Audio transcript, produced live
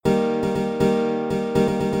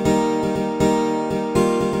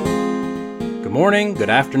Good morning, good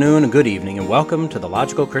afternoon, and good evening, and welcome to the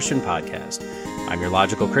Logical Christian Podcast. I'm your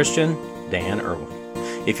Logical Christian, Dan Irwin.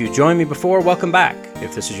 If you've joined me before, welcome back.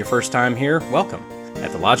 If this is your first time here, welcome.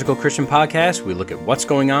 At the Logical Christian Podcast, we look at what's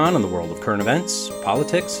going on in the world of current events,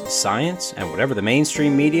 politics, science, and whatever the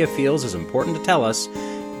mainstream media feels is important to tell us,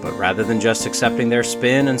 but rather than just accepting their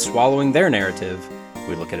spin and swallowing their narrative,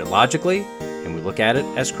 we look at it logically, and we look at it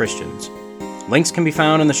as Christians. Links can be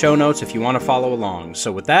found in the show notes if you want to follow along.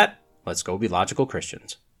 So with that, let's go be logical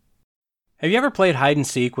Christians. Have you ever played hide and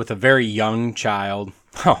seek with a very young child?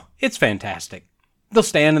 Oh, it's fantastic. They'll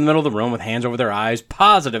stand in the middle of the room with hands over their eyes,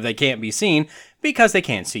 positive they can't be seen because they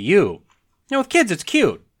can't see you. With kids it's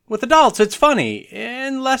cute. With adults it's funny,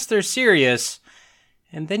 unless they're serious.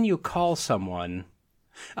 And then you call someone.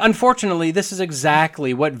 Unfortunately, this is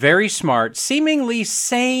exactly what very smart, seemingly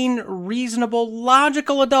sane, reasonable,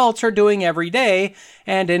 logical adults are doing every day,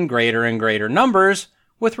 and in greater and greater numbers,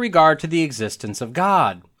 with regard to the existence of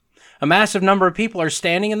God. A massive number of people are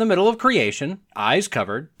standing in the middle of creation, eyes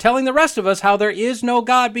covered, telling the rest of us how there is no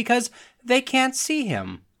God because they can't see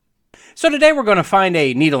him. So today we're going to find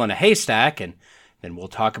a needle in a haystack, and then we'll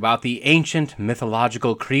talk about the ancient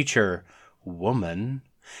mythological creature, woman,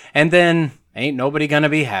 and then ain't nobody going to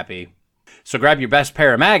be happy. So grab your best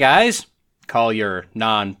pair of mag eyes, call your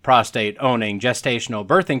non-prostate-owning gestational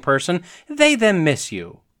birthing person, they them miss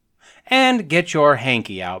you. And get your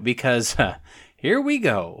hanky out, because here we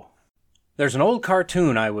go. There's an old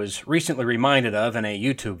cartoon I was recently reminded of in a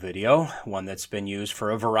YouTube video, one that's been used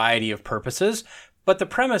for a variety of purposes, but the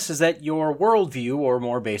premise is that your worldview, or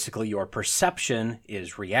more basically your perception,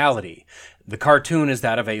 is reality. The cartoon is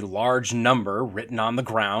that of a large number written on the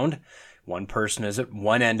ground. One person is at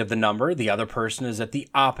one end of the number, the other person is at the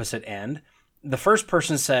opposite end. The first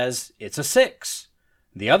person says, it's a 6.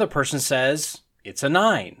 The other person says, it's a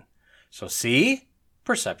 9. So see,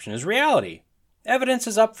 perception is reality. Evidence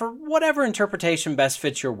is up for whatever interpretation best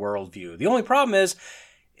fits your worldview. The only problem is,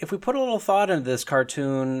 if we put a little thought into this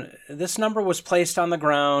cartoon, this number was placed on the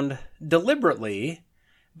ground deliberately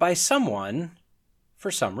by someone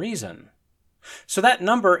for some reason. So that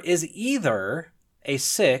number is either a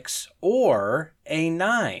 6 or a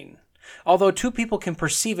 9. Although two people can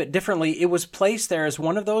perceive it differently, it was placed there as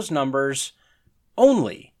one of those numbers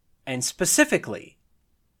only and specifically.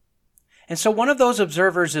 And so one of those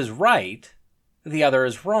observers is right, the other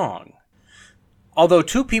is wrong. Although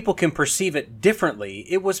two people can perceive it differently,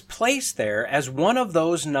 it was placed there as one of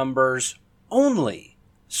those numbers only.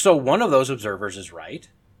 So one of those observers is right,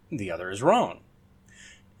 the other is wrong.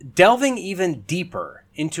 Delving even deeper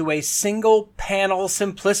into a single panel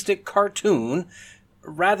simplistic cartoon,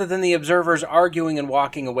 rather than the observers arguing and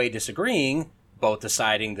walking away disagreeing, both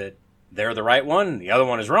deciding that they're the right one, the other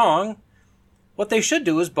one is wrong, what they should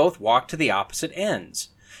do is both walk to the opposite ends.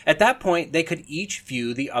 At that point, they could each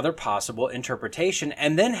view the other possible interpretation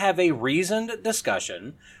and then have a reasoned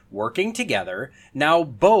discussion, working together, now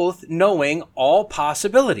both knowing all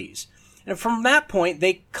possibilities. And from that point,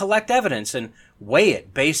 they collect evidence and weigh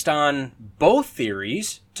it based on both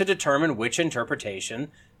theories to determine which interpretation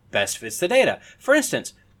best fits the data. For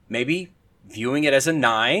instance, maybe viewing it as a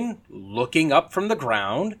 9, looking up from the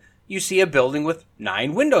ground, you see a building with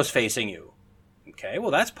 9 windows facing you. Okay, well,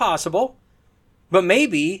 that's possible. But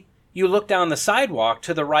maybe you look down the sidewalk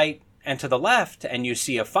to the right and to the left and you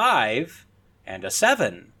see a 5 and a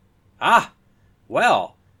 7.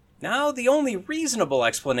 Well, now the only reasonable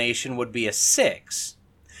explanation would be a 6.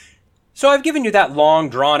 So I've given you that long,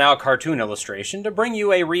 drawn-out cartoon illustration to bring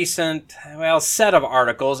you a recent, set of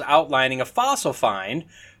articles outlining a fossil find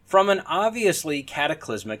from an obviously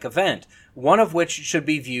cataclysmic event, one of which should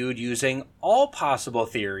be viewed using all possible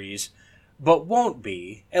theories, but won't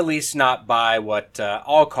be, at least not by what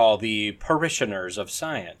I'll call the parishioners of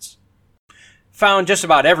science. Found just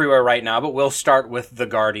about everywhere right now, but we'll start with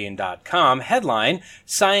TheGuardian.com. Headline,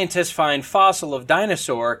 scientists find fossil of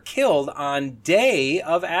dinosaur killed on day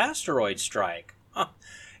of asteroid strike.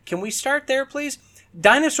 Can we start there, please?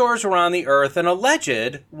 Dinosaurs were on the Earth an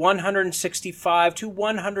alleged 165 to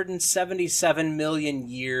 177 million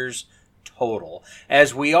years total.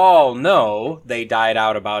 As we all know, they died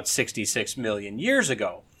out about 66 million years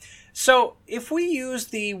ago. So if we use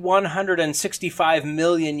the 165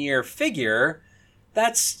 million year figure,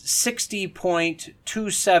 that's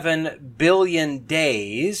 60.27 billion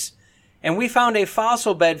days, and we found a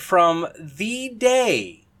fossil bed from the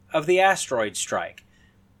day of the asteroid strike.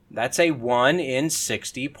 That's a 1 in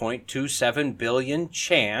 60.27 billion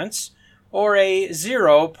chance, or a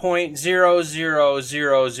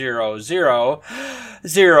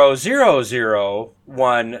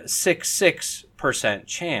 0.00000000166%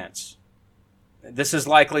 chance. This is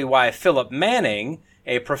likely why Philip Manning,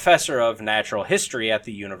 a professor of natural history at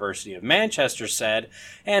the University of Manchester, said,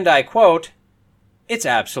 and I quote, "It's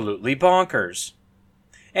absolutely bonkers,"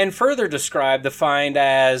 and further described the find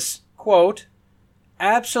as, quote,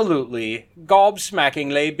 "absolutely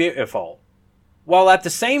gobsmackingly beautiful," while at the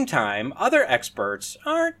same time, other experts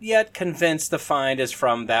aren't yet convinced the find is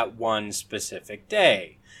from that one specific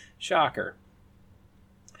day. Shocker.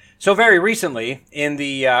 So very recently, in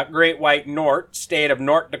the Great White North, state of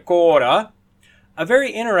North Dakota, a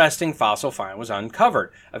very interesting fossil find was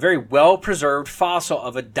uncovered. A very well-preserved fossil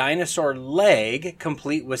of a dinosaur leg,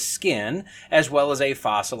 complete with skin, as well as a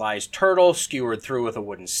fossilized turtle skewered through with a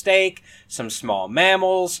wooden stake, some small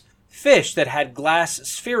mammals, fish that had glass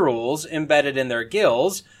spherules embedded in their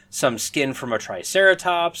gills, some skin from a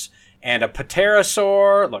triceratops, and a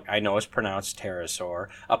pterosaur, look, I know it's pronounced pterosaur,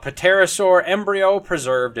 a pterosaur embryo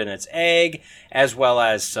preserved in its egg, as well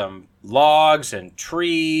as some logs and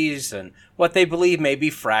trees and what they believe may be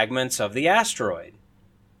fragments of the asteroid.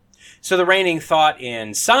 So the reigning thought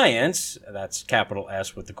in science, that's capital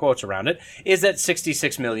S with the quotes around it, is that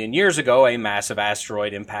 66 million years ago, a massive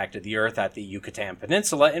asteroid impacted the Earth at the Yucatan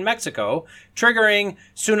Peninsula in Mexico, triggering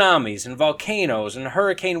tsunamis and volcanoes and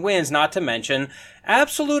hurricane winds, not to mention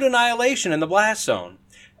absolute annihilation in the blast zone.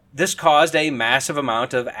 This caused a massive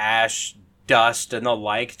amount of ash, dust, and the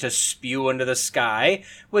like to spew into the sky,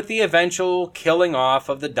 with the eventual killing off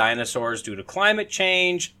of the dinosaurs due to climate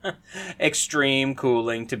change, extreme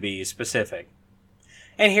cooling to be specific.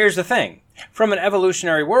 And here's the thing. From an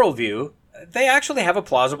evolutionary worldview, they actually have a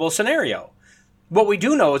plausible scenario. What we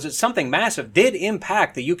do know is that something massive did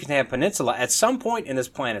impact the Yucatan Peninsula at some point in this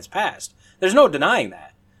planet's past. There's no denying that.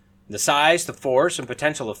 The size, the force, and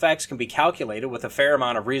potential effects can be calculated with a fair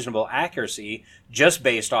amount of reasonable accuracy just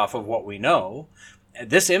based off of what we know.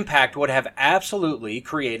 This impact would have absolutely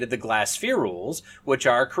created the glass spherules, which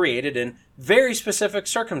are created in very specific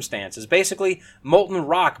circumstances. Basically, molten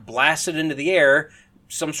rock blasted into the air,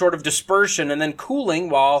 some sort of dispersion, and then cooling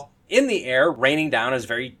while in the air, raining down as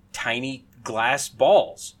very tiny glass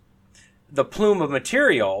balls. The plume of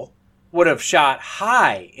material would have shot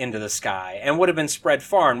high into the sky and would have been spread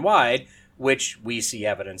far and wide, which we see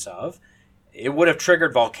evidence of. It would have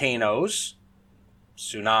triggered volcanoes,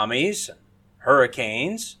 tsunamis,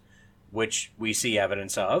 hurricanes, which we see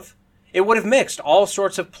evidence of. It would have mixed all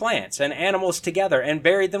sorts of plants and animals together and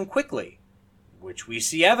buried them quickly, which we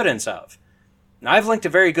see evidence of. Now, I've linked a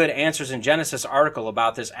very good Answers in Genesis article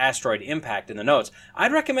about this asteroid impact in the notes.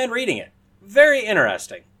 I'd recommend reading it. Very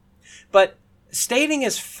interesting. But stating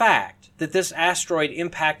as fact that this asteroid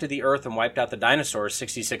impacted the Earth and wiped out the dinosaurs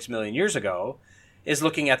 66 million years ago is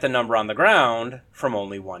looking at the number on the ground from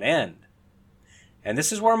only one end. And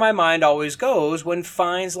this is where my mind always goes when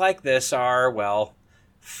finds like this are, well,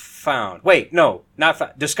 found. Wait, no, not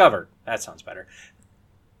found. Discovered. That sounds better.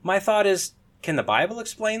 My thought is, can the Bible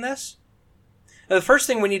explain this? Now, the first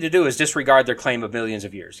thing we need to do is disregard their claim of millions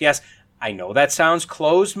of years. Yes, I know that sounds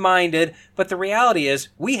closed-minded, but the reality is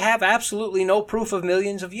we have absolutely no proof of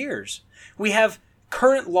millions of years. We have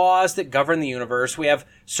current laws that govern the universe. We have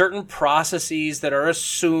certain processes that are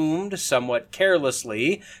assumed somewhat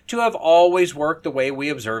carelessly to have always worked the way we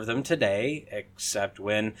observe them today, except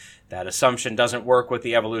when that assumption doesn't work with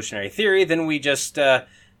the evolutionary theory, then we just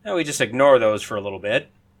ignore those for a little bit.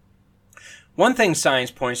 One thing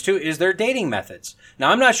science points to is their dating methods.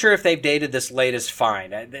 Now, I'm not sure if they've dated this latest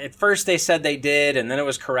find. At first they said they did, and then it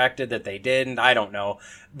was corrected that they didn't. I don't know.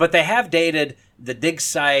 But they have dated the dig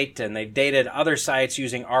site, and they've dated other sites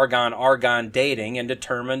using argon dating and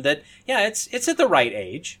determined that, yeah, it's at the right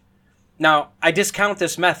age. Now, I discount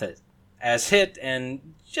this method as hit,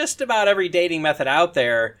 and just about every dating method out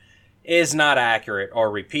there is not accurate or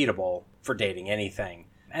repeatable for dating anything.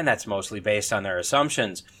 And that's mostly based on their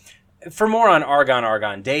assumptions. For more on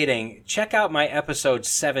argon dating, check out my episode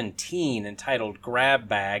 17 entitled Grab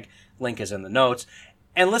Bag, link is in the notes,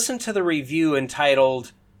 and listen to the review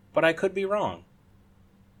entitled, But I Could Be Wrong.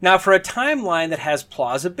 Now, for a timeline that has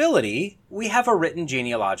plausibility, we have a written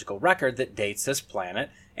genealogical record that dates this planet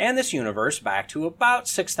and this universe back to about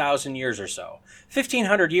 6,000 years or so.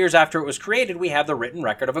 1,500 years after it was created, we have the written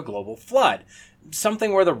record of a global flood,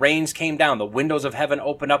 something where the rains came down, the windows of heaven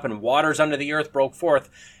opened up, and waters under the earth broke forth.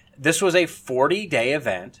 This was a 40-day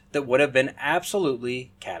event that would have been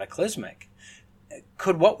absolutely cataclysmic.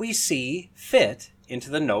 Could what we see fit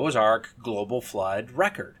into the Noah's Ark global flood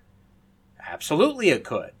record? Absolutely it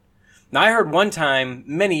could. Now, I heard one time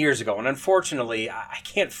many years ago, and unfortunately I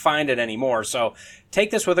can't find it anymore, so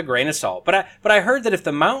take this with a grain of salt. But I heard that if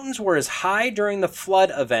the mountains were as high during the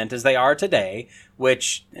flood event as they are today,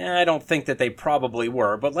 which I don't think that they probably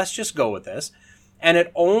were, but let's just go with this, and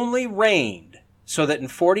it only rained so that in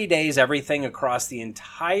 40 days everything across the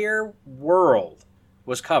entire world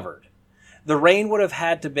was covered. The rain would have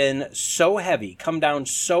had to been so heavy, come down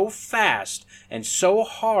so fast and so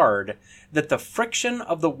hard that the friction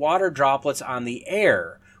of the water droplets on the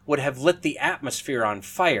air would have lit the atmosphere on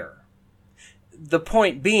fire. The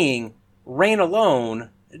point being, rain alone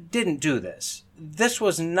didn't do this. This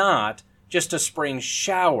was not just a spring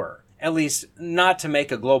shower, at least not to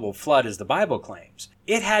make a global flood as the Bible claims.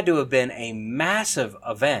 It had to have been a massive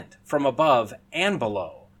event from above and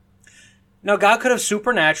below. Now, God could have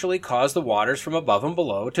supernaturally caused the waters from above and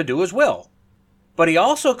below to do his will. But he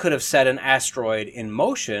also could have set an asteroid in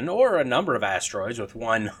motion, or a number of asteroids with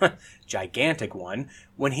one gigantic one,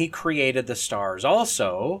 when he created the stars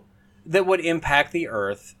also, that would impact the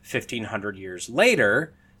Earth 1,500 years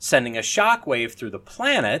later, sending a shock wave through the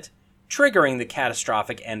planet, triggering the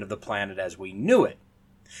catastrophic end of the planet as we knew it.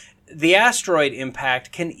 The asteroid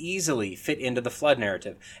impact can easily fit into the flood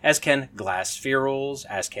narrative, as can glass spherules,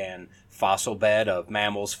 as can fossil bed of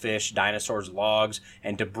mammals, fish, dinosaurs, logs,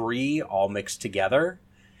 and debris all mixed together.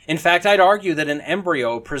 In fact, I'd argue that an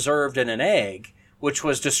embryo preserved in an egg, which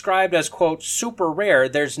was described as, quote, super rare,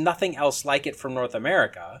 there's nothing else like it from North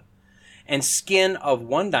America, and skin of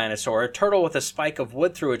one dinosaur, a turtle with a spike of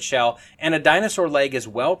wood through its shell, and a dinosaur leg as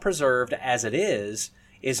well preserved as it is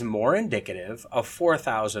more indicative of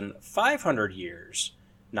 4,500 years,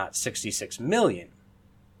 not 66 million.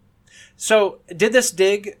 So, did this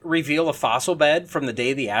dig reveal a fossil bed from the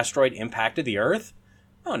day the asteroid impacted the Earth?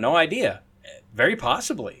 Oh, no idea. Very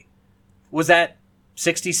possibly. Was that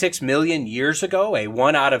 66 million years ago, a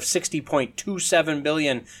 1 out of 60.27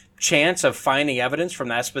 billion chance of finding evidence from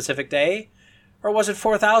that specific day? Or was it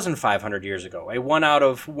 4,500 years ago, a 1 out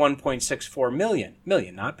of 1.64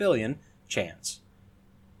 million, not billion, chance?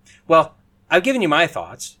 Well, I've given you my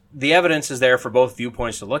thoughts. The evidence is there for both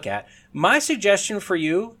viewpoints to look at. My suggestion for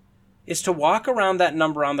you is to walk around that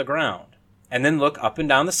number on the ground and then look up and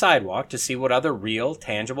down the sidewalk to see what other real,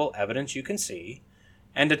 tangible evidence you can see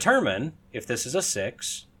and determine if this is a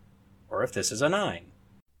 6 or if this is a 9.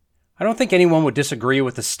 I don't think anyone would disagree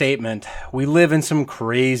with the statement, we live in some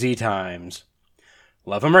crazy times.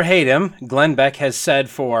 Love him or hate him, Glenn Beck has said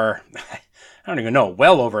for, I don't even know,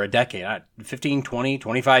 well over a decade, 15, 20,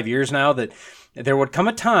 25 years now, that there would come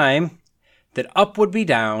a time that up would be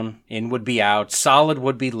down, in would be out, solid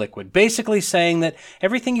would be liquid. Basically saying that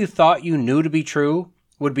everything you thought you knew to be true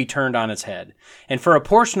would be turned on its head. And for a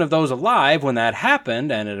portion of those alive, when that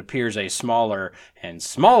happened, and it appears a smaller and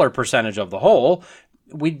smaller percentage of the whole,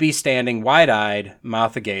 we'd be standing wide-eyed,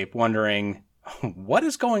 mouth agape, wondering, what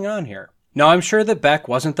is going on here? Now, I'm sure that Beck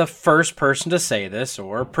wasn't the first person to say this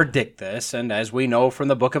or predict this, and as we know from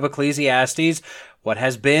the book of Ecclesiastes, what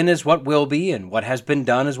has been is what will be, and what has been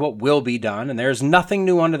done is what will be done, and there's nothing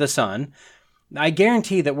new under the sun. I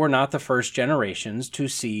guarantee that we're not the first generations to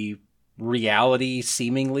see reality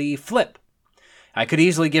seemingly flip. I could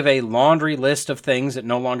easily give a laundry list of things that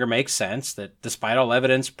no longer make sense, that despite all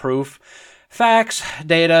evidence, proof, facts,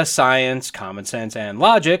 data, science, common sense, and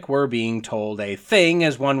logic, we're being told a thing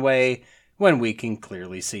is one way when we can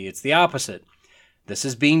clearly see it's the opposite. This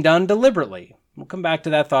is being done deliberately. We'll come back to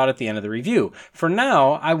that thought at the end of the review. For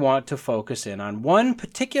now, I want to focus in on one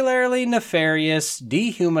particularly nefarious,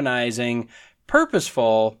 dehumanizing,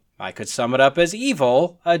 purposeful, I could sum it up as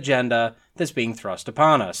evil, agenda that's being thrust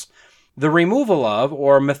upon us. The removal of,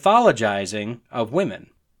 or mythologizing, of women.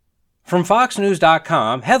 From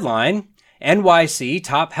FoxNews.com, headline, NYC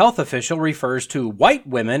top health official refers to white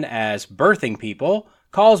women as birthing people,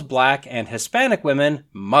 calls black and Hispanic women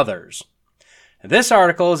mothers. This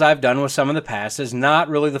article, as I've done with some in the past, is not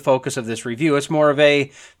really the focus of this review. It's more of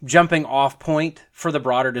a jumping off point for the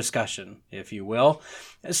broader discussion, if you will.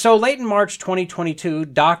 So late in March 2022,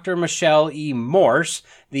 Dr. Michelle E. Morse,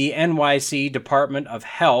 the NYC Department of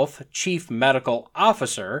Health Chief Medical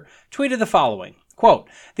Officer, tweeted the following. Quote,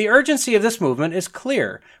 the urgency of this movement is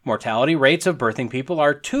clear. Mortality rates of birthing people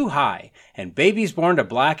are too high, and babies born to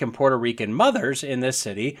black and Puerto Rican mothers in this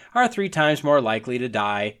city are 3 times more likely to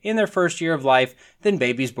die in their first year of life than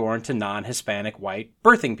babies born to non-Hispanic white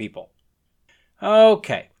birthing people.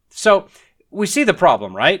 Okay, so we see the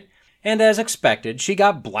problem, right? And as expected, she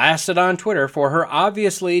got blasted on Twitter for her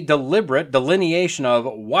obviously deliberate delineation of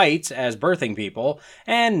whites as birthing people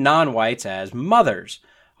and non-whites as mothers.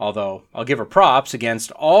 Although, I'll give her props, against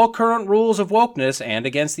all current rules of wokeness and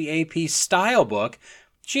against the AP style book,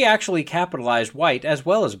 she actually capitalized white as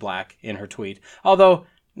well as black in her tweet. Although,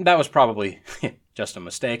 that was probably just a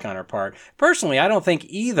mistake on her part. Personally, I don't think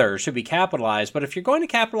either should be capitalized, but if you're going to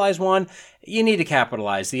capitalize one, you need to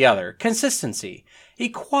capitalize the other. Consistency,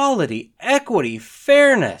 equality, equity,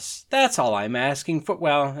 fairness. That's all I'm asking for.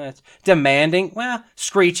 Well, that's demanding. Well,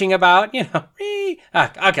 screeching about,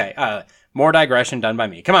 Okay, more digression done by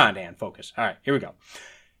me. Come on, Dan, focus. All right, here we go.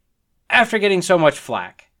 After getting so much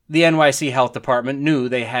flack, the NYC Health Department knew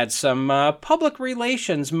they had some public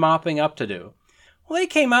relations mopping up to do. Well, they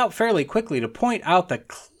came out fairly quickly to point out the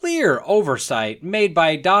clear oversight made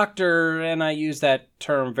by Dr., and I use that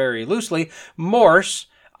term very loosely, Morse,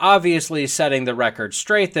 obviously setting the record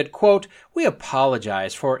straight that, quote, "We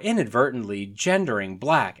apologize for inadvertently gendering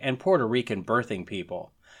Black and Puerto Rican birthing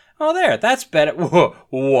people." Oh, there, that's better.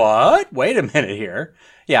 What? Wait a minute here.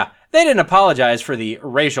 Yeah, they didn't apologize for the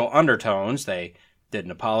racial undertones. They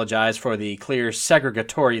didn't apologize for the clear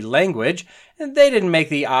segregatory language, and they didn't make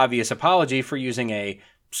the obvious apology for using a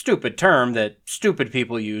stupid term that stupid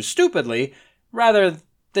people use stupidly, rather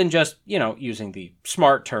than just, using the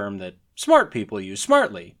smart term that smart people use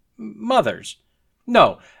smartly. Mothers.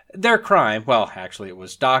 No, their crime, well, actually it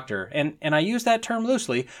was Dr., and I use that term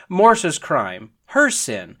loosely, Morse's crime, her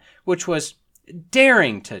sin, which was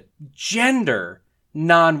daring to gender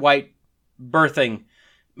non-white birthing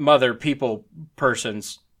mother people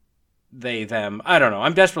persons, they, them. I don't know.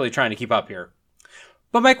 I'm desperately trying to keep up here.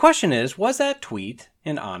 But my question is, was that tweet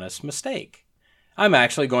an honest mistake? I'm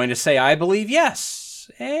actually going to say I believe yes,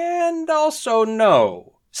 and also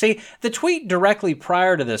no. See, the tweet directly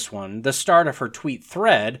prior to this one, the start of her tweet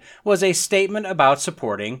thread, was a statement about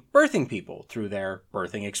supporting birthing people through their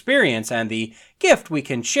birthing experience and the gift we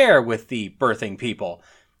can share with the birthing people.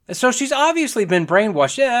 So she's obviously been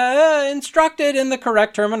brainwashed, instructed in the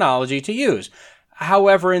correct terminology to use.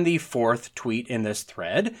 However, in the fourth tweet in this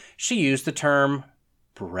thread, she used the term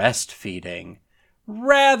breastfeeding,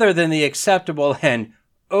 rather than the acceptable and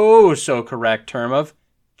so correct term of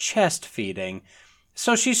chest feeding.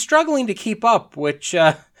 So she's struggling to keep up, which,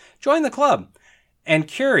 join the club. And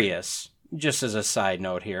curious, just as a side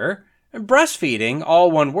note here, breastfeeding,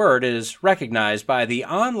 all one word, is recognized by the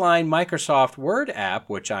online Microsoft Word app,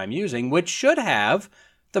 which I'm using, which should have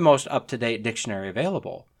the most up-to-date dictionary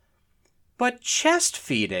available. But chest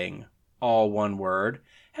feeding, all one word,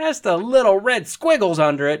 has the little red squiggles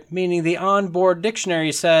under it, meaning the onboard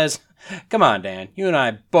dictionary says, "Come on, Dan, you and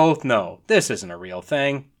I both know this isn't a real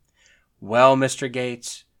thing." Well, Mr.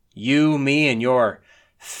 Gates, you, me, and your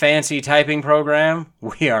fancy typing program,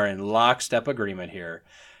 we are in lockstep agreement here.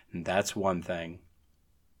 That's one thing.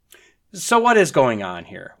 So what is going on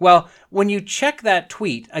here? Well, when you check that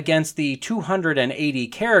tweet against the 280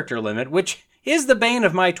 character limit, which is the bane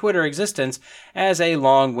of my Twitter existence, as a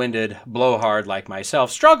long-winded blowhard like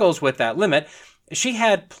myself struggles with that limit, she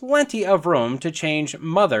had plenty of room to change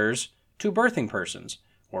mothers to birthing persons,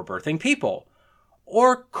 or birthing people,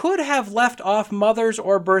 or could have left off mothers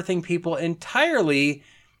or birthing people entirely,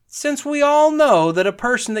 since we all know that a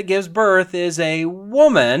person that gives birth is a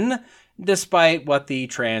woman, despite what the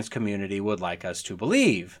trans community would like us to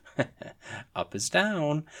believe. Up is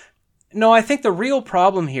down. No, I think the real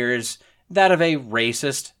problem here is that of a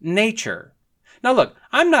racist nature. Now look,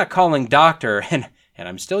 I'm not calling Dr., and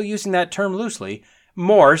I'm still using that term loosely,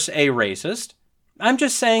 Morse a racist. I'm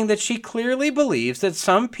just saying that she clearly believes that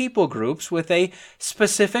some people groups with a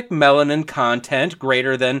specific melanin content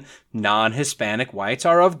greater than non-Hispanic whites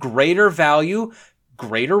are of greater value,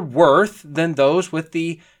 greater worth than those with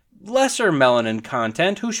the lesser melanin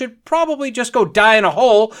content who should probably just go die in a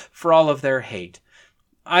hole for all of their hate.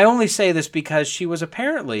 I only say this because she was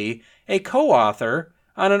apparently a co-author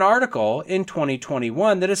on an article in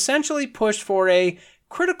 2021 that essentially pushed for a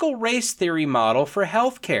critical race theory model for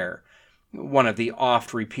healthcare. One of the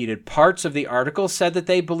oft-repeated parts of the article said that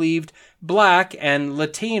they believed Black and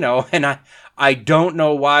Latino, and I don't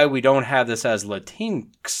know why we don't have this as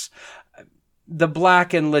Latinx. The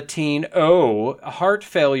Black and Latino heart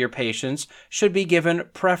failure patients should be given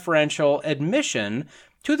preferential admission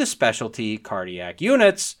to the specialty cardiac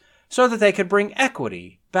units so that they could bring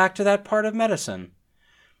equity back to that part of medicine.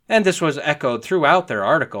 And this was echoed throughout their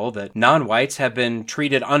article that non-whites have been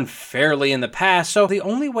treated unfairly in the past, so the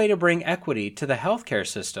only way to bring equity to the healthcare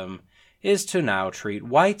system is to now treat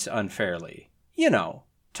whites unfairly.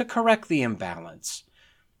 To correct the imbalance.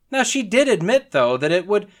 Now, she did admit, though, that it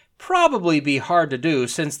would probably be hard to do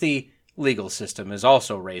since the legal system is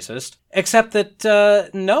also racist, except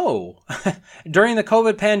that, no. During the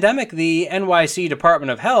COVID pandemic, the NYC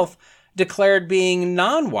Department of Health declared being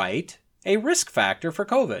non-white a risk factor for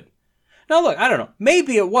COVID. Now look, I don't know,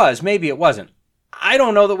 maybe it was, maybe it wasn't. I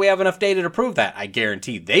don't know that we have enough data to prove that. I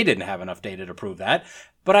guarantee they didn't have enough data to prove that.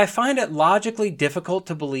 But I find it logically difficult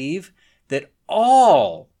to believe that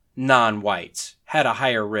all non-whites had a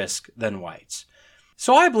higher risk than whites.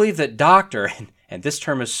 So I believe that Dr., and this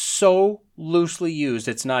term is so loosely used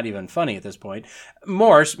it's not even funny at this point,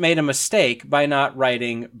 Morse made a mistake by not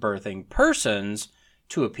writing birthing persons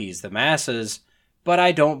to appease the masses, but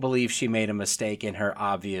I don't believe she made a mistake in her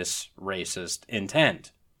obvious racist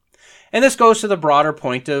intent. And this goes to the broader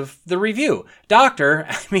point of the review. Doctor,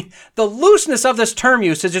 the looseness of this term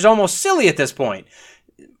usage is almost silly at this point.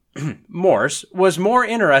 Morse was more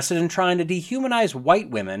interested in trying to dehumanize white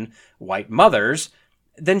women, white mothers,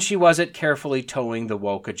 than she was at carefully towing the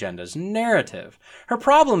woke agenda's narrative. Her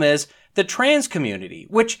problem is the trans community,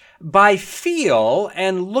 which by feel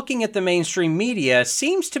and looking at the mainstream media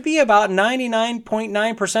seems to be about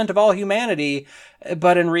 99.9% of all humanity,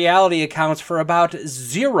 but in reality accounts for about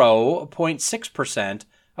 0.6%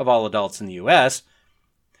 of all adults in the U.S.,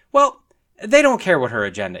 well, they don't care what her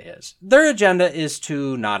agenda is. Their agenda is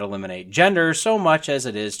to not eliminate gender so much as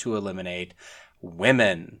it is to eliminate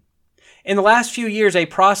women. In the last few years, a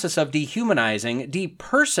process of dehumanizing,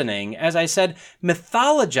 depersoning, as I said,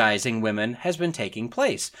 mythologizing women has been taking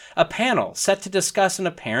place. A panel set to discuss an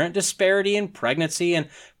apparent disparity in pregnancy and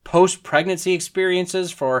post-pregnancy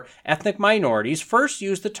experiences for ethnic minorities first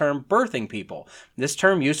used the term birthing people. This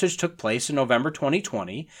term usage took place in November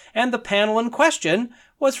 2020, and the panel in question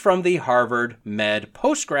was from the Harvard Med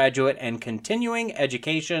Postgraduate and Continuing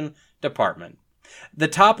Education Department. The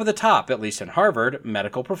top of the top, at least in Harvard,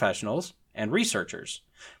 medical professionals and researchers.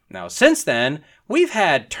 Now, since then, we've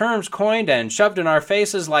had terms coined and shoved in our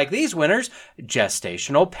faces like these winners: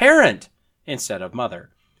 gestational parent instead of mother,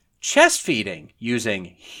 chest feeding using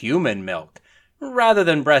human milk rather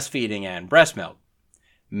than breastfeeding and breast milk,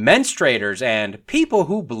 menstruators and people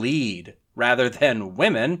who bleed rather than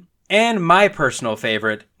women, and my personal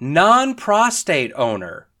favorite, non-prostate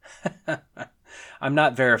owner. I'm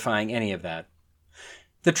not verifying any of that.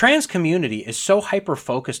 The trans community is so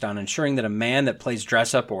hyper-focused on ensuring that a man that plays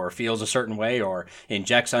dress-up or feels a certain way or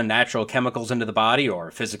injects unnatural chemicals into the body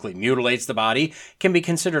or physically mutilates the body can be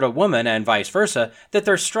considered a woman and vice versa that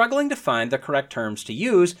they're struggling to find the correct terms to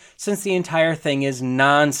use since the entire thing is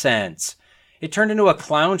nonsense. It turned into a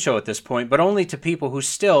clown show at this point, but only to people who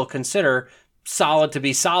still consider solid to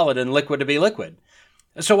be solid and liquid to be liquid.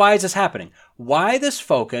 So why is this happening? Why this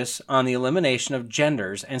focus on the elimination of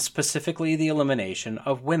genders and specifically the elimination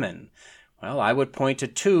of women? Well, I would point to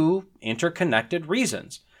two interconnected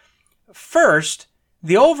reasons. First,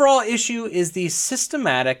 the overall issue is the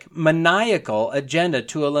systematic, maniacal agenda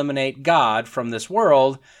to eliminate God from this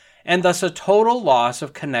world and thus a total loss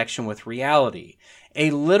of connection with reality.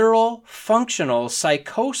 A literal, functional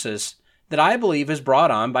psychosis that I believe is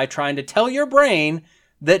brought on by trying to tell your brain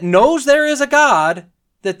that knows there is a God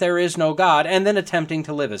that there is no God, and then attempting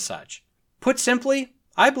to live as such. Put simply,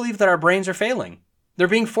 I believe that our brains are failing. They're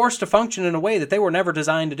being forced to function in a way that they were never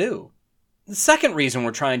designed to do. The second reason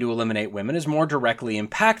we're trying to eliminate women is more directly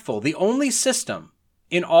impactful. The only system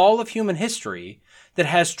in all of human history that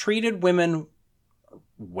has treated women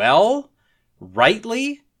well,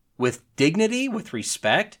 rightly, with dignity, with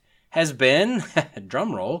respect, has been,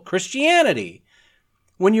 drumroll, Christianity.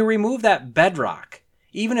 When you remove that bedrock,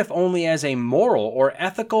 even if only as a moral or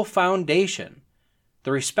ethical foundation,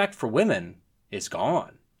 the respect for women is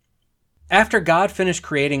gone. After God finished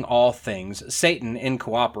creating all things, Satan, in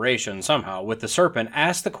cooperation somehow with the serpent,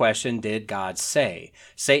 asked the question, did God say?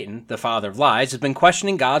 Satan, the father of lies, has been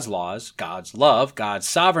questioning God's laws, God's love, God's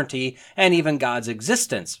sovereignty, and even God's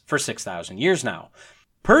existence for 6,000 years now.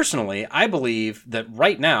 Personally, I believe that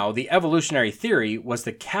right now, the evolutionary theory was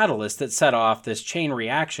the catalyst that set off this chain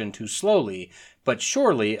reaction to slowly but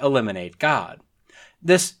surely eliminate God.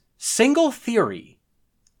 This single theory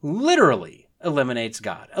literally eliminates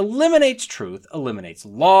God, eliminates truth, eliminates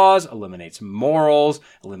laws, eliminates morals,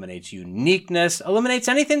 eliminates uniqueness, eliminates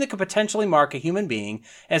anything that could potentially mark a human being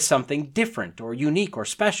as something different or unique or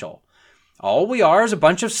special. All we are is a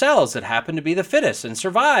bunch of cells that happen to be the fittest and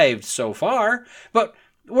survived so far, but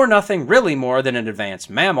we're nothing really more than an advanced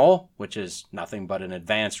mammal, which is nothing but an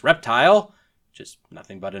advanced reptile, which is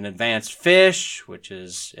nothing but an advanced fish, which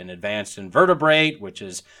is an advanced invertebrate, which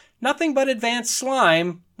is nothing but advanced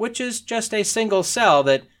slime, which is just a single cell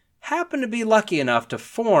that happened to be lucky enough to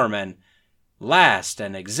form and last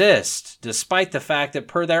and exist, despite the fact that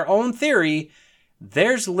per their own theory,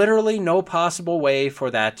 there's literally no possible way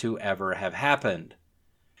for that to ever have happened.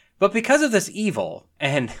 But because of this evil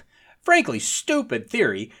and frankly stupid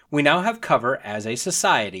theory, we now have cover as a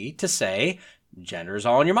society to say, gender is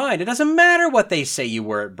all in your mind. It doesn't matter what they say you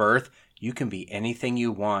were at birth. You can be anything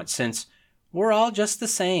you want, since we're all just the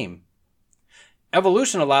same.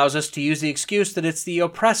 Evolution allows us to use the excuse that it's the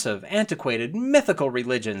oppressive, antiquated, mythical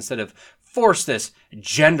religions that have forced this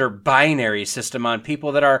gender binary system on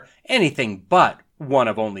people that are anything but one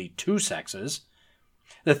of only two sexes.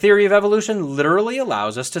 The theory of evolution literally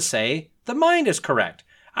allows us to say, the mind is correct.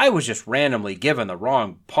 I was just randomly given the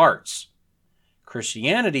wrong parts.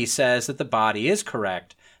 Christianity says that the body is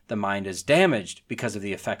correct. The mind is damaged because of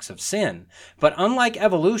the effects of sin. But unlike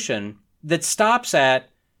evolution, that stops at,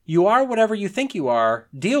 you are whatever you think you are,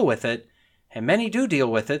 deal with it, and many do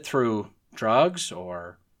deal with it through drugs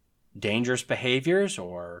or dangerous behaviors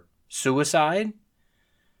or suicide.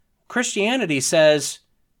 Christianity says,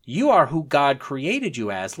 you are who God created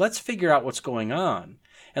you as. Let's figure out what's going on.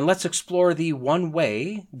 And let's explore the one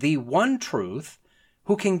way, the one truth,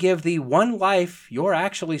 who can give the one life you're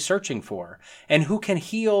actually searching for, and who can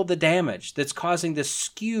heal the damage that's causing this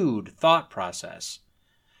skewed thought process.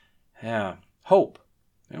 Yeah, hope.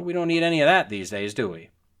 We don't need any of that these days, do we?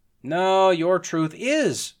 No, your truth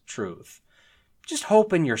is truth. Just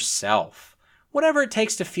hope in yourself. Whatever it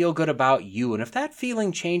takes to feel good about you, and if that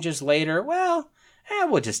feeling changes later, well,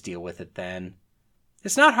 we'll just deal with it then.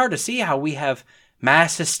 It's not hard to see how we have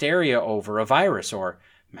mass hysteria over a virus, or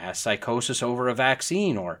mass psychosis over a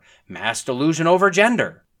vaccine, or mass delusion over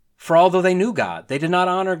gender. For although they knew God, they did not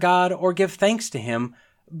honor God or give thanks to Him,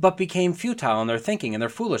 but became futile in their thinking, and their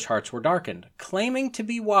foolish hearts were darkened. Claiming to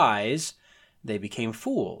be wise, they became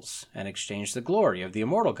fools, and exchanged the glory of the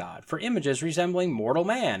immortal God for images resembling mortal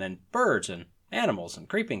man, and birds, and animals, and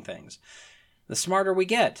creeping things. The smarter we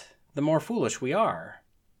get, the more foolish we are.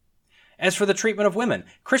 As for the treatment of women,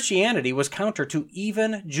 Christianity was counter to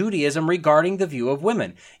even Judaism regarding the view of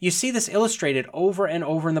women. You see this illustrated over and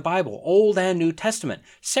over in the Bible, Old and New Testament.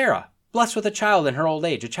 Sarah, blessed with a child in her old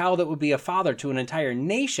age, a child that would be a father to an entire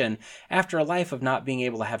nation after a life of not being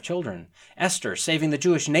able to have children. Esther, saving the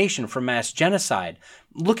Jewish nation from mass genocide.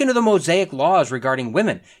 Look into the Mosaic laws regarding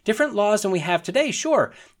women. Different laws than we have today,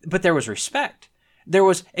 sure, but there was respect. There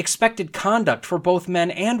was expected conduct for both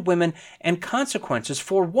men and women, and consequences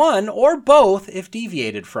for one or both if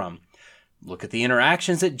deviated from. Look at the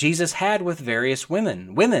interactions that Jesus had with various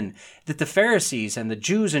women that the Pharisees and the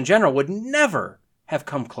Jews in general would never have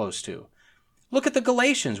come close to. Look at the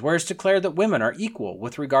Galatians, where it's declared that women are equal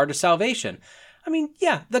with regard to salvation. I mean,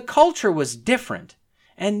 yeah, the culture was different.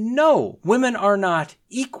 And no, women are not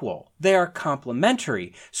equal. They are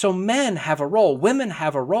complementary. So men have a role, women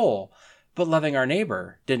have a role. But loving our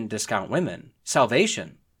neighbor didn't discount women.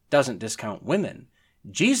 Salvation doesn't discount women.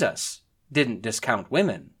 Jesus didn't discount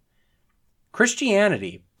women.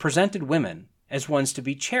 Christianity presented women as ones to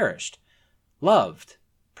be cherished, loved,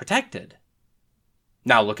 protected.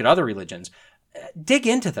 Now look at other religions. Dig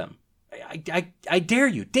into them. I dare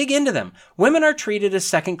you, dig into them. Women are treated as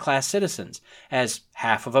second-class citizens, as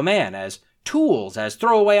half of a man, as tools, as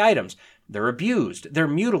throwaway items. They're abused, they're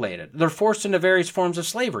mutilated, they're forced into various forms of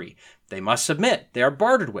slavery. They must submit, they are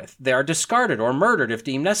bartered with, they are discarded or murdered if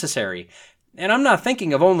deemed necessary. And I'm not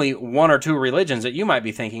thinking of only one or two religions that you might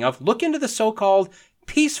be thinking of. Look into the so-called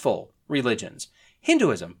peaceful religions.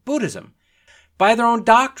 Hinduism, Buddhism. By their own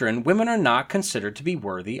doctrine, women are not considered to be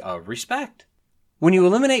worthy of respect. When you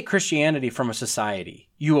eliminate Christianity from a society,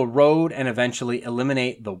 you erode and eventually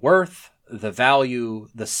eliminate the worth, the value,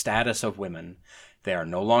 the status of women. They are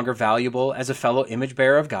no longer valuable as a fellow image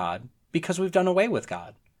bearer of God because we've done away with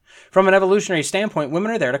God. From an evolutionary standpoint,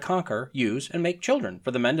 women are there to conquer, use, and make children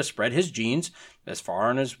for the men to spread his genes as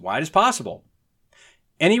far and as wide as possible.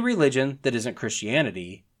 Any religion that isn't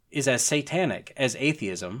Christianity is as satanic as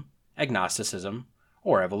atheism, agnosticism,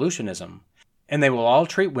 or evolutionism, and they will all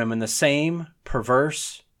treat women the same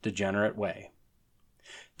perverse, degenerate way.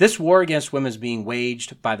 This war against women is being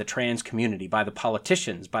waged by the trans community, by the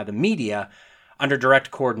politicians, by the media, under direct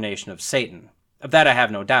coordination of Satan. Of that I have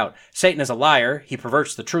no doubt. Satan is a liar. He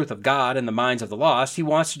perverts the truth of God in the minds of the lost. He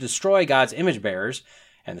wants to destroy God's image bearers,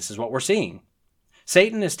 and this is what we're seeing.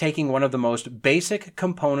 Satan is taking one of the most basic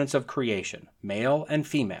components of creation, male and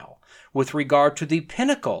female, with regard to the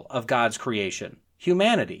pinnacle of God's creation,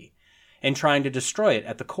 humanity, and trying to destroy it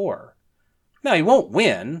at the core. Now, he won't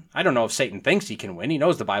win. I don't know if Satan thinks he can win. He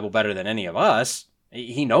knows the Bible better than any of us.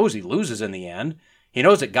 He knows he loses in the end. He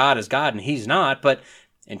knows that God is God and he's not, but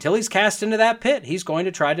until he's cast into that pit, he's going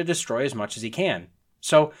to try to destroy as much as he can.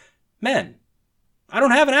 So, men, I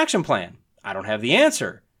don't have an action plan. I don't have the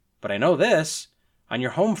answer. But I know this. On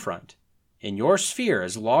your home front, in your sphere,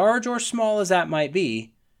 as large or small as that might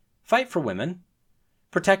be, fight for women.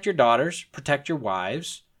 Protect your daughters. Protect your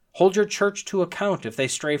wives. Hold your church to account if they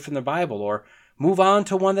stray from the Bible, or move on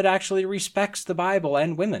to one that actually respects the Bible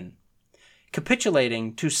and women.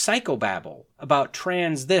 Capitulating to psychobabble about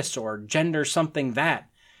trans this or gender something that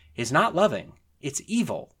is not loving. It's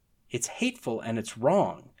evil. It's hateful and it's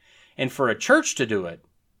wrong. And for a church to do it,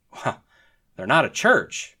 well, they're not a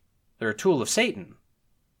church. They're a tool of Satan.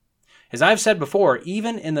 As I've said before,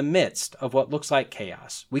 even in the midst of what looks like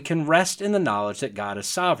chaos, we can rest in the knowledge that God is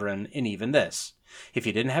sovereign in even this. If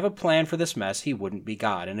he didn't have a plan for this mess, he wouldn't be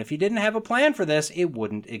God. And if he didn't have a plan for this, it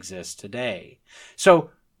wouldn't exist today. So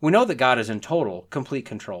we know that God is in total, complete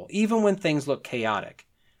control, even when things look chaotic.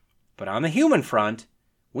 But on the human front,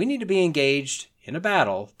 we need to be engaged in a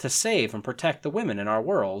battle to save and protect the women in our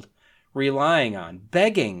world, relying on,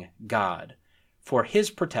 begging God for his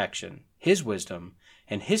protection, his wisdom,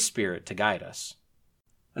 and his Spirit to guide us.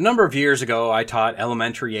 A number of years ago, I taught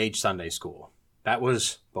elementary age Sunday school. That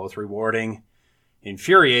was both rewarding,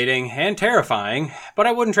 infuriating, and terrifying, but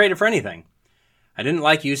I wouldn't trade it for anything. I didn't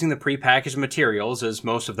like using the prepackaged materials, as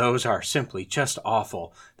most of those are simply just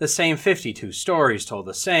awful. The same 52 stories told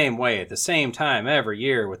the same way at the same time every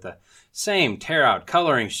year with the same tear-out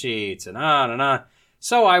coloring sheets and on and on.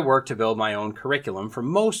 So I worked to build my own curriculum for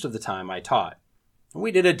most of the time I taught.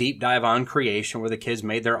 We did a deep dive on creation where the kids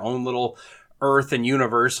made their own little earth and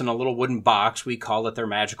universe in a little wooden box. We called it their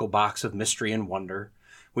magical box of mystery and wonder.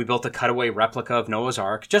 We built a cutaway replica of Noah's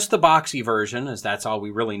Ark, just the boxy version, as that's all we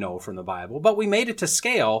really know from the Bible. But we made it to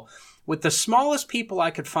scale with the smallest people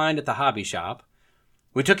I could find at the hobby shop.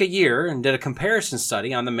 We took a year and did a comparison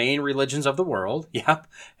study on the main religions of the world. Yep,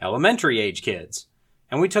 elementary age kids.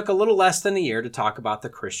 And we took a little less than a year to talk about the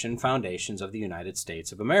Christian foundations of the United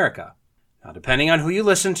States of America. Now, depending on who you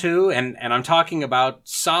listen to, and I'm talking about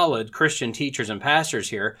solid Christian teachers and pastors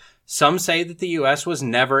here, some say that the U.S. was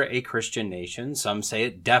never a Christian nation. Some say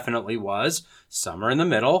it definitely was. Some are in the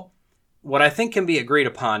middle. What I think can be agreed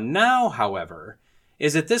upon now, however,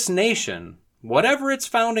 is that this nation, whatever its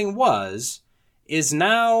founding was, is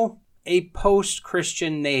now a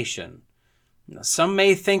post-Christian nation. Now, some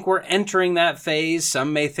may think we're entering that phase.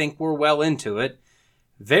 Some may think we're well into it.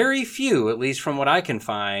 Very few, at least from what I can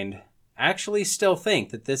find, actually still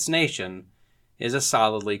think that this nation is a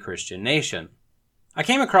solidly Christian nation. I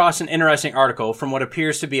came across an interesting article from what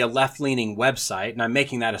appears to be a left-leaning website, and I'm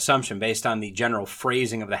making that assumption based on the general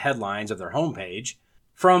phrasing of the headlines of their homepage.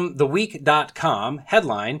 From theweek.com,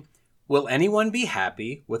 headline, "Will anyone be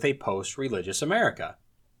happy with a post-religious America?"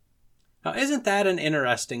 Now, isn't that an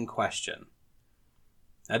interesting question?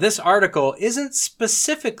 Now, this article isn't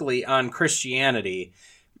specifically on Christianity,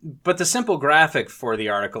 but the simple graphic for the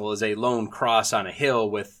article is a lone cross on a hill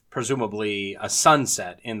with presumably a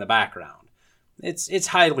sunset in the background. It's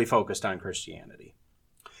highly focused on Christianity.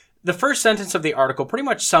 The first sentence of the article pretty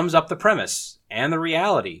much sums up the premise and the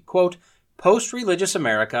reality. Quote, "Post-religious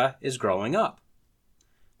America is growing up."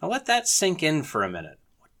 Now let that sink in for a minute.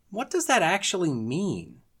 What does that actually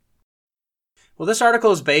mean? Well, this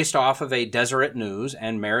article is based off of a Deseret News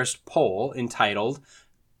and Marist poll entitled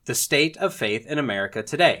 "The State of Faith in America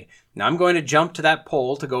Today." Now, I'm going to jump to that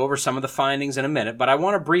poll to go over some of the findings in a minute, but I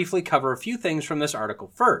want to briefly cover a few things from this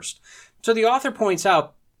article first. So the author points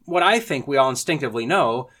out what I think we all instinctively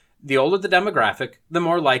know: the older the demographic, the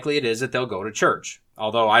more likely it is that they'll go to church.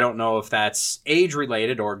 Although I don't know if that's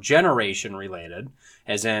age-related or generation-related,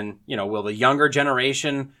 as in, will the younger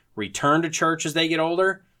generation return to church as they get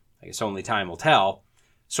older? I guess only time will tell.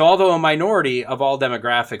 So although a minority of all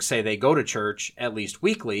demographics say they go to church at least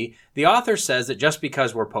weekly, the author says that just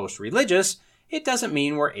because we're post-religious, it doesn't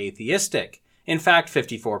mean we're atheistic. In fact,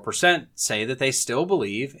 54% say that they still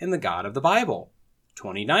believe in the God of the Bible.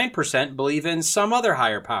 29% believe in some other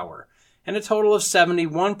higher power, and a total of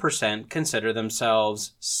 71% consider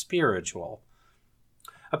themselves spiritual.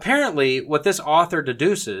 Apparently, what this author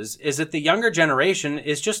deduces is that the younger generation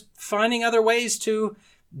is just finding other ways to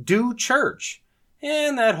do church.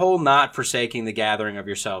 And that whole not forsaking the gathering of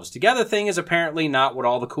yourselves together thing is apparently not what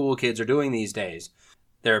all the cool kids are doing these days.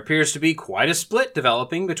 There appears to be quite a split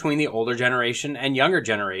developing between the older generation and younger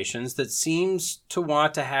generations that seems to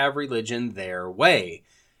want to have religion their way,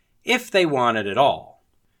 if they want it at all.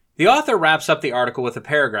 The author wraps up the article with a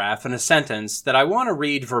paragraph and a sentence that I want to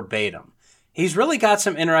read verbatim. He's really got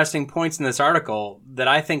some interesting points in this article that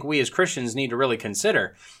I think we as Christians need to really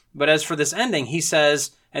consider. But as for this ending, he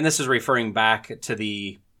says, and this is referring back to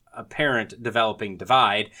the apparent developing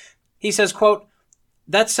divide, he says, quote,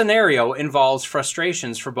 "That scenario involves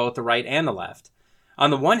frustrations for both the right and the left. On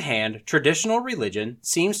the one hand, traditional religion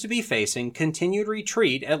seems to be facing continued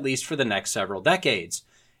retreat at least for the next several decades.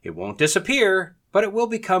 It won't disappear, but it will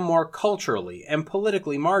become more culturally and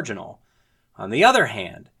politically marginal. On the other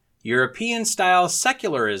hand, European-style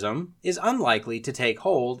secularism is unlikely to take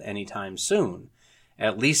hold anytime soon.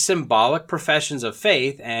 At least symbolic professions of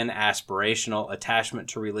faith and aspirational attachment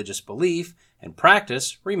to religious belief and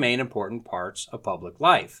practice remain important parts of public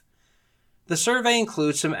life. The survey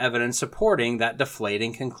includes some evidence supporting that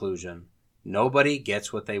deflating conclusion. Nobody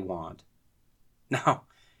gets what they want. Now,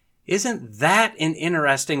 isn't that an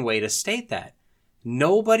interesting way to state that?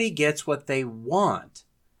 Nobody gets what they want.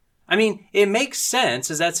 I mean, it makes sense,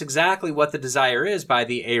 as that's exactly what the desire is by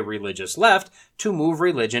the a-religious left, to move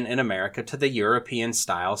religion in America to the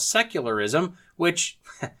European-style secularism, which,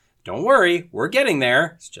 don't worry, we're getting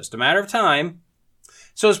there. It's just a matter of time.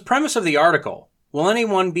 So as premise of the article, will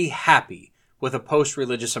anyone be happy with a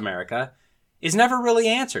post-religious America, is never really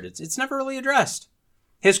answered. It's never really addressed.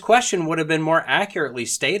 His question would have been more accurately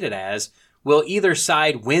stated as, will either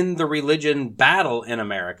side win the religion battle in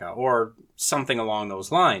America, or something along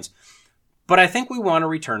those lines. But I think we want to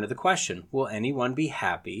return to the question, will anyone be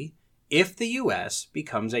happy if the U.S.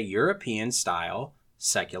 becomes a European-style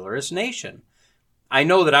secularist nation? I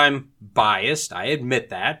know that I'm biased, I admit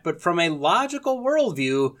that, but from a logical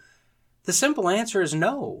worldview, the simple answer is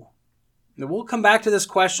no. We'll come back to this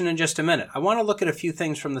question in just a minute. I want to look at a few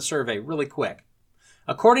things from the survey really quick.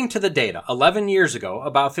 According to the data, 11 years ago,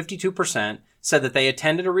 about 52% said that they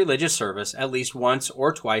attended a religious service at least once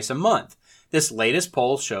or twice a month. This latest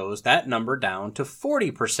poll shows that number down to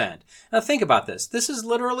 40%. Now think about this. This is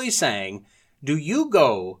literally saying, do you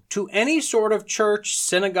go to any sort of church,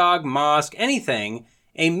 synagogue, mosque, anything,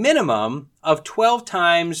 a minimum of 12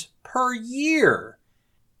 times per year?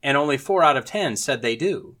 And only 4 out of 10 said they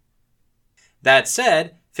do. That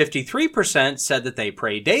said, 53% said that they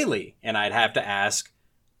pray daily, and I'd have to ask,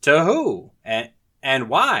 to who and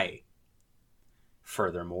why?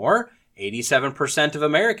 Furthermore, 87% of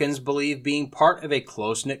Americans believe being part of a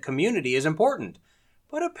close-knit community is important,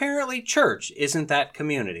 but apparently church isn't that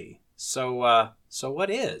community. So what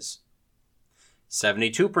is?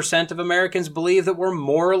 72% of Americans believe that we're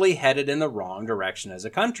morally headed in the wrong direction as a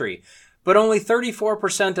country, but only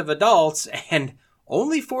 34% of adults and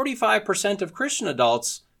only 45% of Christian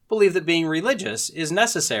adults believe that being religious is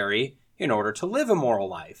necessary in order to live a moral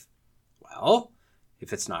life. Well,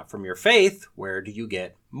 if it's not from your faith, where do you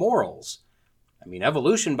get morals? I mean,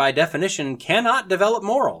 evolution by definition cannot develop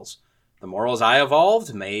morals. The morals I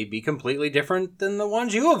evolved may be completely different than the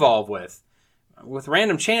ones you evolve with. With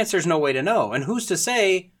random chance, there's no way to know. And who's to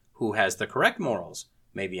say who has the correct morals?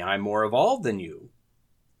 Maybe I'm more evolved than you.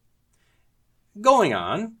 Going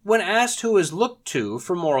on, when asked who is looked to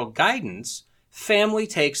for moral guidance, family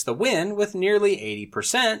takes the win with nearly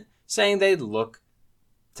 80% saying they'd look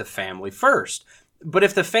to family first. But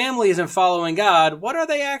if the family isn't following God, what are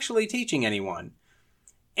they actually teaching anyone?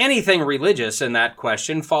 Anything religious in that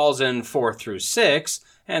question falls in 4 through 6,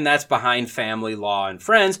 and that's behind family, law, and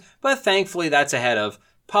friends, but thankfully that's ahead of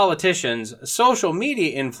politicians, social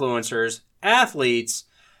media influencers, athletes,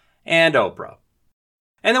 and Oprah.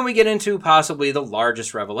 And then we get into possibly the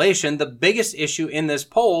largest revelation, the biggest issue in this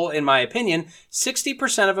poll, in my opinion.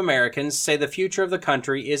 60% of Americans say the future of the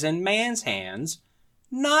country is in man's hands,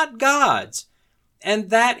 not God's.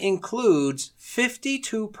 And that includes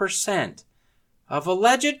 52% of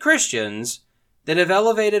alleged Christians that have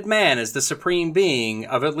elevated man as the supreme being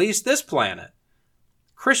of at least this planet.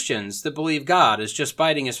 Christians that believe God is just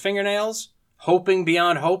biting his fingernails, hoping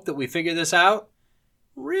beyond hope that we figure this out,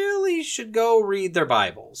 really should go read their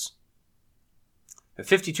Bibles.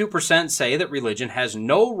 52% say that religion has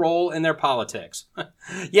no role in their politics.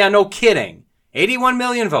 Yeah, no kidding. 81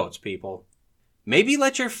 million votes, people. Maybe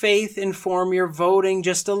let your faith inform your voting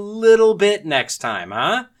just a little bit next time,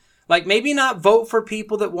 huh? Like maybe not vote for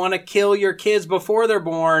people that want to kill your kids before they're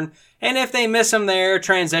born, and if they miss them there,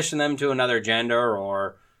 transition them to another gender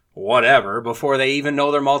or whatever before they even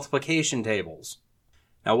know their multiplication tables.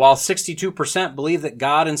 Now, while 62% believe that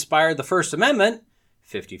God inspired the First Amendment,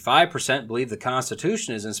 55% believe the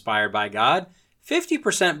Constitution is inspired by God,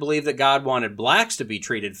 50% believe that God wanted blacks to be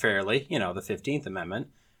treated fairly, the 15th Amendment,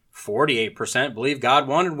 48% believe God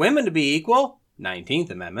wanted women to be equal,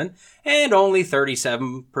 19th Amendment, and only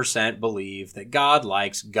 37% believe that God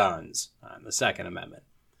likes guns, the Second Amendment.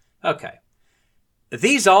 Okay.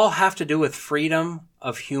 These all have to do with freedom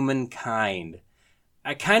of humankind.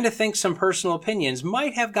 I kind of think some personal opinions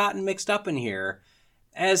might have gotten mixed up in here,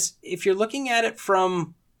 as if you're looking at it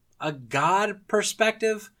from a God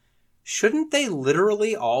perspective, shouldn't they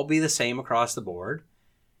literally all be the same across the board?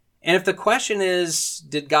 And if the question is,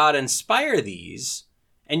 did God inspire these,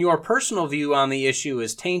 and your personal view on the issue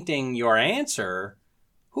is tainting your answer,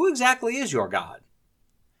 who exactly is your God?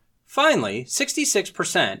 Finally,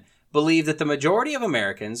 66% believe that the majority of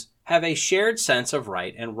Americans have a shared sense of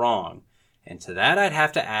right and wrong. And to that I'd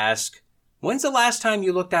have to ask, When's the last time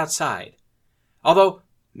you looked outside? Although,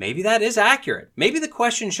 maybe that is accurate. Maybe the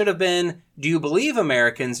question should have been, do you believe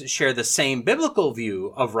Americans share the same biblical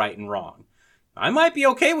view of right and wrong? I might be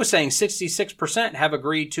okay with saying 66% have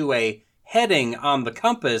agreed to a heading on the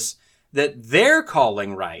compass that they're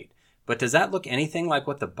calling right. But does that look anything like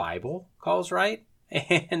what the Bible calls right?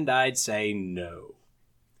 And I'd say no.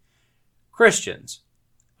 Christians,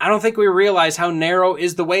 I don't think we realize how narrow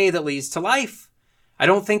is the way that leads to life. I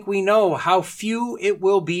don't think we know how few it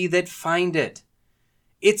will be that find it.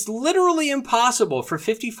 It's literally impossible for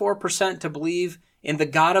 54% to believe in the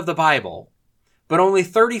God of the Bible, but only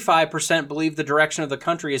 35% believe the direction of the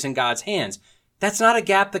country is in God's hands. That's not a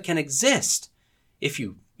gap that can exist if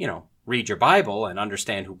you read your Bible and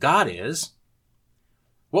understand who God is.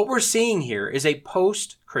 What we're seeing here is a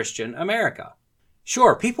post-Christian America.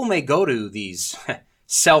 Sure, people may go to these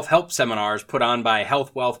self-help seminars put on by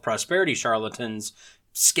health, wealth, prosperity charlatans,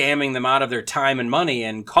 scamming them out of their time and money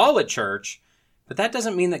and call it church, but that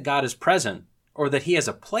doesn't mean that God is present or that he has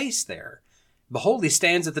a place there. Behold, he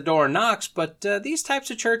stands at the door and knocks, but these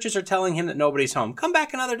types of churches are telling him that nobody's home. Come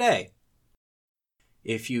back another day.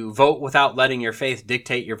 If you vote without letting your faith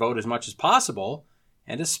dictate your vote as much as possible,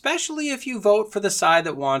 and especially if you vote for the side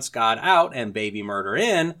that wants God out and baby murder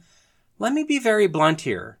in, let me be very blunt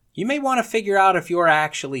here. You may want to figure out if you're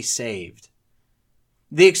actually saved.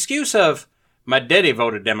 The excuse of, my daddy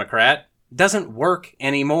voted Democrat, doesn't work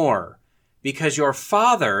anymore, because your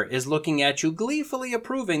father is looking at you gleefully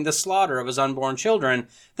approving the slaughter of his unborn children,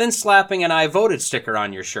 then slapping an I voted sticker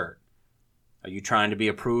on your shirt. Are you trying to be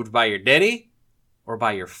approved by your daddy or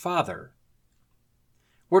by your father?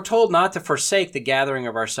 We're told not to forsake the gathering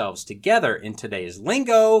of ourselves together in today's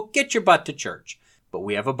lingo, get your butt to church. But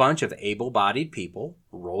we have a bunch of able-bodied people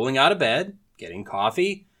rolling out of bed, getting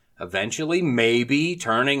coffee, eventually maybe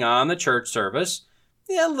turning on the church service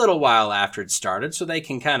a little while after it started so they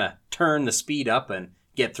can kind of turn the speed up and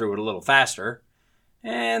get through it a little faster.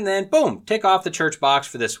 And then, boom, tick off the church box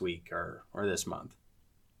for this week or this month.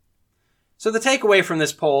 So the takeaway from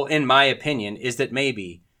this poll, in my opinion, is that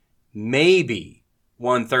maybe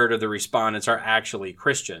 1/3 of the respondents are actually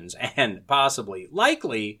Christians, and possibly,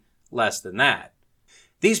 likely, less than that.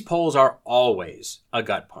 These polls are always a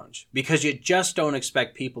gut punch, because you just don't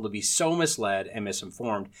expect people to be so misled and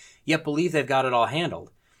misinformed, yet believe they've got it all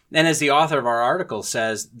handled. And as the author of our article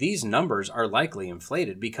says, these numbers are likely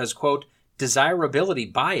inflated because, quote, desirability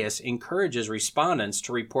bias encourages respondents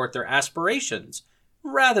to report their aspirations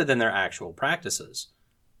rather than their actual practices.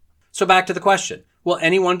 So back to the question, will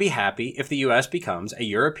anyone be happy if the U.S. becomes a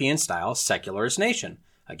European-style secularist nation?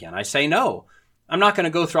 Again, I say no. I'm not going to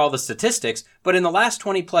go through all the statistics, but in the last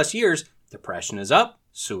 20 plus years, depression is up,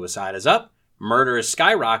 suicide is up, murder is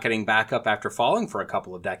skyrocketing back up after falling for a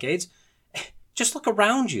couple of decades. Just look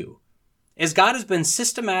around you. As God has been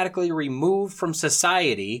systematically removed from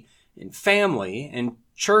society and family, and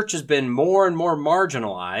church has been more and more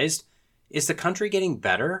marginalized, is the country getting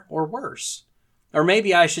better or worse? Or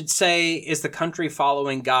maybe I should say, is the country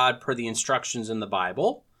following God per the instructions in the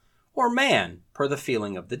Bible, or man per the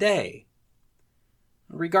feeling of the day?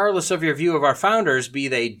 Regardless of your view of our founders, be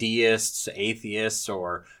they deists, atheists,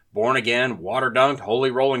 or born-again, water-dunked,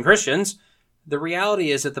 holy-rolling Christians, the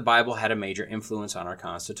reality is that the Bible had a major influence on our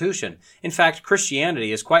Constitution. In fact,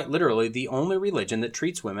 Christianity is quite literally the only religion that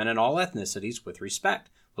treats women and all ethnicities with respect.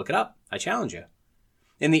 Look it up. I challenge you.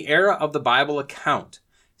 In the era of the Bible account,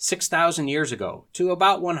 6,000 years ago to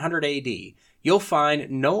about 100 AD, you'll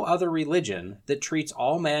find no other religion that treats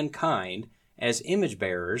all mankind as image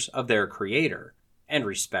bearers of their Creator and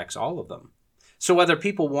respects all of them. So whether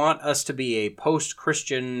people want us to be a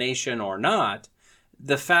post-Christian nation or not,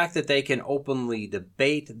 the fact that they can openly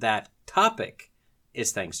debate that topic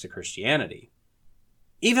is thanks to Christianity.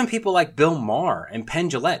 Even people like Bill Maher and Penn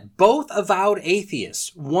Jillette, both avowed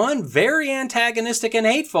atheists, one very antagonistic and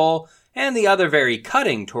hateful, and the other very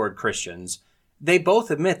cutting toward Christians, they both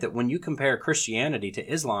admit that when you compare Christianity to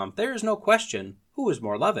Islam, there is no question who is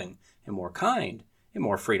more loving and more kind and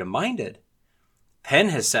more freedom-minded. Penn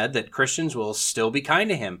has said that Christians will still be kind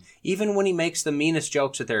to him, even when he makes the meanest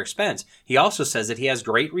jokes at their expense. He also says that he has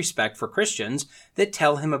great respect for Christians that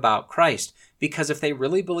tell him about Christ, because if they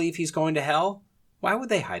really believe he's going to hell, why would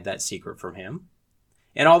they hide that secret from him?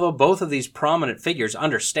 And although both of these prominent figures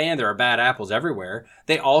understand there are bad apples everywhere,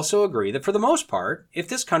 they also agree that for the most part, if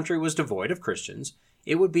this country was devoid of Christians,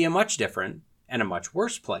 it would be a much different and a much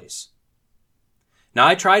worse place. Now,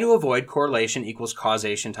 I try to avoid correlation equals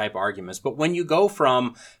causation type arguments, but when you go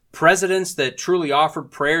from presidents that truly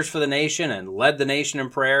offered prayers for the nation and led the nation in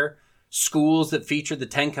prayer, schools that featured the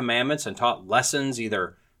Ten Commandments and taught lessons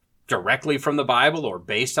either directly from the Bible or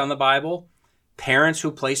based on the Bible, parents who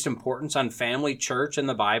placed importance on family, church, and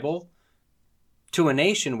the Bible, to a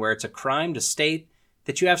nation where it's a crime to state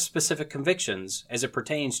that you have specific convictions as it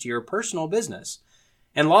pertains to your personal business,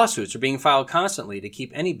 and lawsuits are being filed constantly to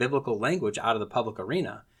keep any biblical language out of the public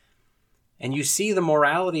arena. And you see the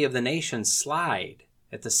morality of the nation slide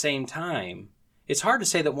at the same time. It's hard to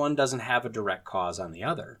say that one doesn't have a direct cause on the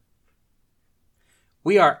other.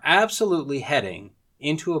 We are absolutely heading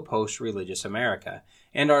into a post-religious America,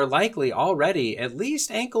 and are likely already at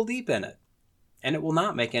least ankle-deep in it, and it will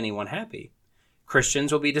not make anyone happy.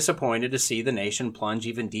 Christians will be disappointed to see the nation plunge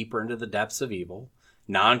even deeper into the depths of evil.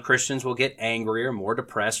 Non-Christians will get angrier, more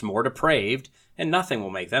depressed, more depraved, and nothing will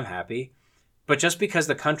make them happy. But just because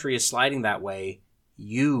the country is sliding that way,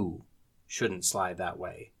 you shouldn't slide that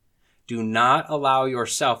way. Do not allow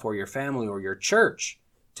yourself or your family or your church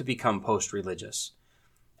to become post-religious.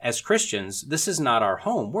 As Christians, this is not our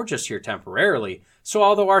home. We're just here temporarily. So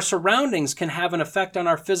although our surroundings can have an effect on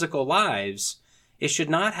our physical lives, it should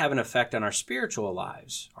not have an effect on our spiritual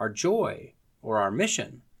lives, our joy, or our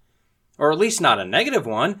mission. Or at least not a negative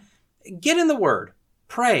one. Get in the Word.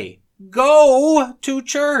 Pray. Go to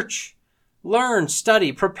church. Learn,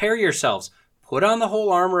 study, prepare yourselves. Put on the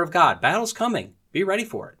whole armor of God. Battle's coming. Be ready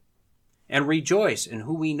for it. And rejoice in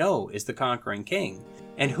who we know is the conquering King,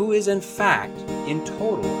 and who is in fact in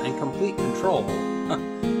total and complete control,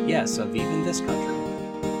 yes, of even this country.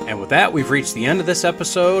 And with that, we've reached the end of this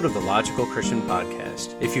episode of the Logical Christian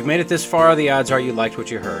Podcast. If you've made it this far, the odds are you liked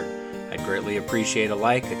what you heard. I'd greatly appreciate a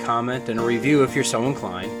like, a comment, and a review if you're so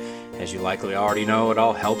inclined. As you likely already know, it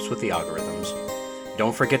all helps with the algorithms.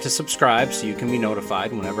 Don't forget to subscribe so you can be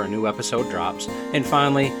notified whenever a new episode drops. And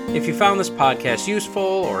finally, if you found this podcast useful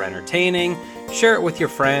or entertaining, share it with your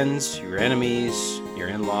friends, your enemies, your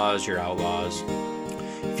in-laws, your outlaws.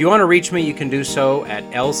 If you want to reach me, you can do so at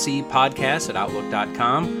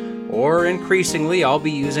lcpodcast@outlook.com, or increasingly, I'll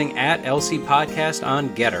be using @lcpodcast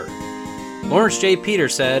on Getter. Lawrence J. Peter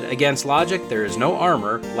said, "Against logic there is no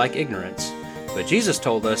armor like ignorance. But Jesus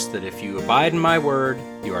told us that if you abide in my word,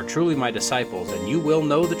 you are truly my disciples, and you will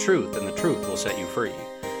know the truth, and the truth will set you free."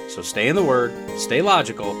 So stay in the word, stay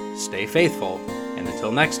logical, stay faithful, and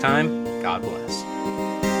until next time, God bless.